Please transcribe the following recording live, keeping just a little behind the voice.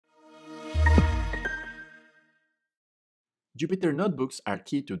Jupyter Notebooks are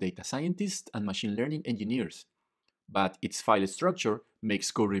key to data scientists and machine learning engineers, but its file structure makes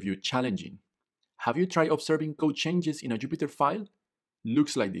code review challenging. Have you tried observing code changes in a Jupyter file?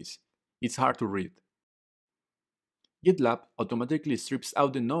 Looks like this. It's hard to read. GitLab automatically strips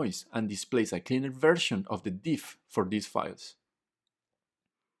out the noise and displays a cleaner version of the diff for these files.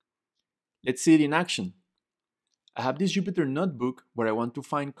 Let's see it in action. I have this Jupyter notebook where I want to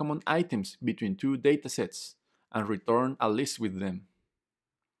find common items between two datasets and return a list with them.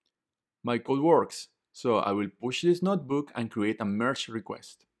 My code works, so I will push this notebook and create a merge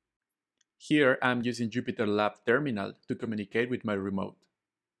request. Here I'm using Jupyter Lab Terminal to communicate with my remote.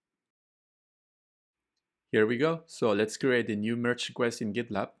 Here we go, so let's create a new merge request in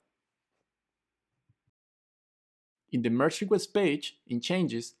GitLab. In the merge request page, in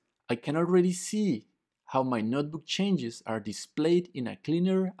changes, I can already see how my notebook changes are displayed in a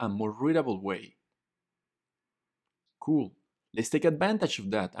cleaner and more readable way. Cool. Let's take advantage of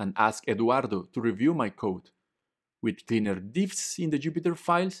that and ask Eduardo to review my code. With cleaner diffs in the Jupyter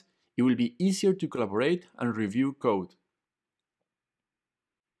files, it will be easier to collaborate and review code.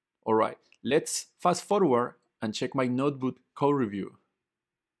 Alright, let's fast forward and check my notebook code review.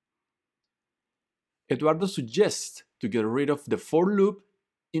 Eduardo suggests to get rid of the for loop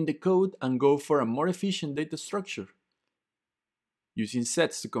in the code and go for a more efficient data structure, using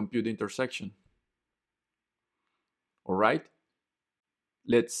sets to compute the intersection. Alright,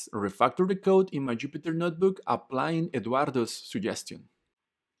 let's refactor the code in my Jupyter notebook applying Eduardo's suggestion.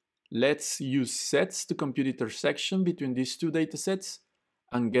 Let's use sets to compute intersection between these two datasets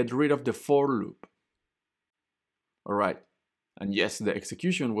and get rid of the for loop. Alright, and yes, the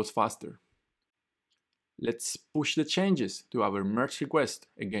execution was faster. Let's push the changes to our merge request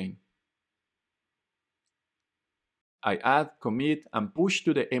again. I add, commit, and push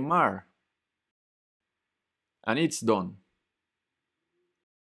to the MR. And it's done.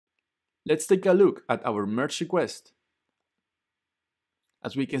 Let's take a look at our merge request.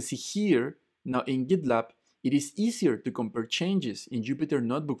 As we can see here, now in GitLab, it is easier to compare changes in Jupyter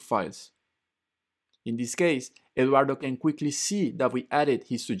Notebook files. In this case, Eduardo can quickly see that we added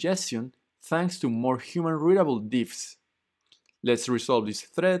his suggestion thanks to more human-readable diffs. Let's resolve this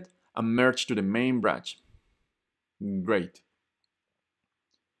thread and merge to the main branch. Great.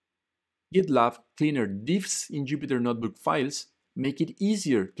 GitLab cleaner diffs in Jupyter Notebook files make it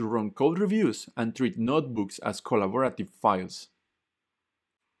easier to run code reviews and treat notebooks as collaborative files.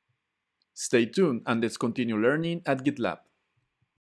 Stay tuned and let's continue learning at GitLab.